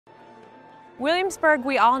Williamsburg,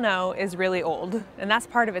 we all know, is really old, and that's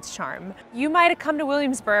part of its charm. You might have come to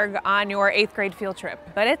Williamsburg on your 8th grade field trip,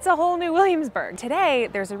 but it's a whole new Williamsburg. Today,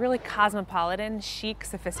 there's a really cosmopolitan, chic,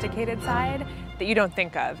 sophisticated side that you don't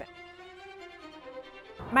think of.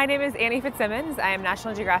 My name is Annie Fitzsimmons. I am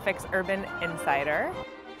National Geographic's Urban Insider.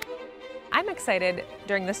 I'm excited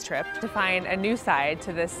during this trip to find a new side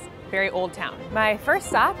to this very old town. My first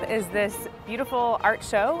stop is this beautiful art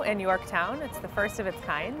show in Yorktown. It's the first of its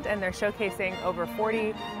kind, and they're showcasing over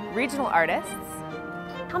 40 regional artists.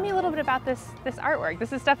 Tell me a little bit about this artwork.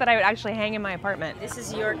 This is stuff that I would actually hang in my apartment. This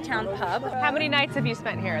is Yorktown Pub. How many nights have you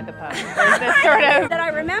spent here at the pub? Or is this sort of... That I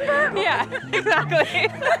remember? Yeah, exactly.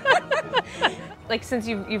 Like, since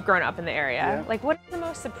you've grown up in the area, like, what's the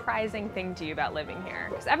most surprising thing to you about living here?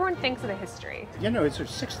 Because everyone thinks of the history. You know, it's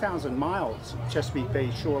 6,000 miles Chesapeake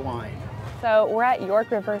Bay shoreline. So we're at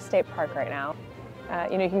York River State Park right now.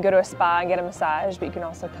 You know, you can go to a spa and get a massage, but you can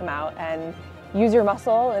also come out and use your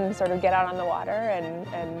muscle and sort of get out on the water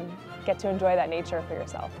and get to enjoy that nature for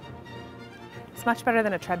yourself. It's much better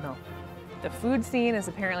than a treadmill. The food scene is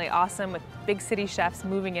apparently awesome, with big city chefs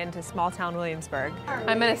moving into small town Williamsburg.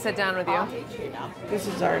 I'm gonna sit down with you. This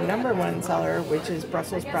is our #1 seller, which is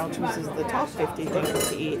Brussels sprouts, which is the top 50 things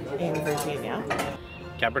to eat in Virginia.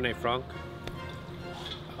 Cabernet Franc,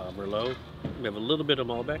 Merlot. We have a little bit of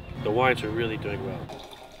Malbec. The wines are really doing well.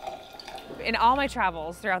 In all my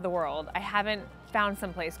travels throughout the world, I haven't found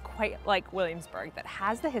someplace quite like Williamsburg that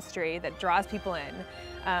has the history, that draws people in,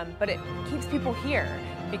 but it keeps people here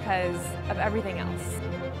because of everything else.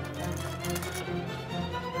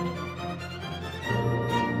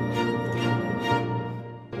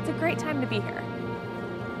 It's a great time to be here.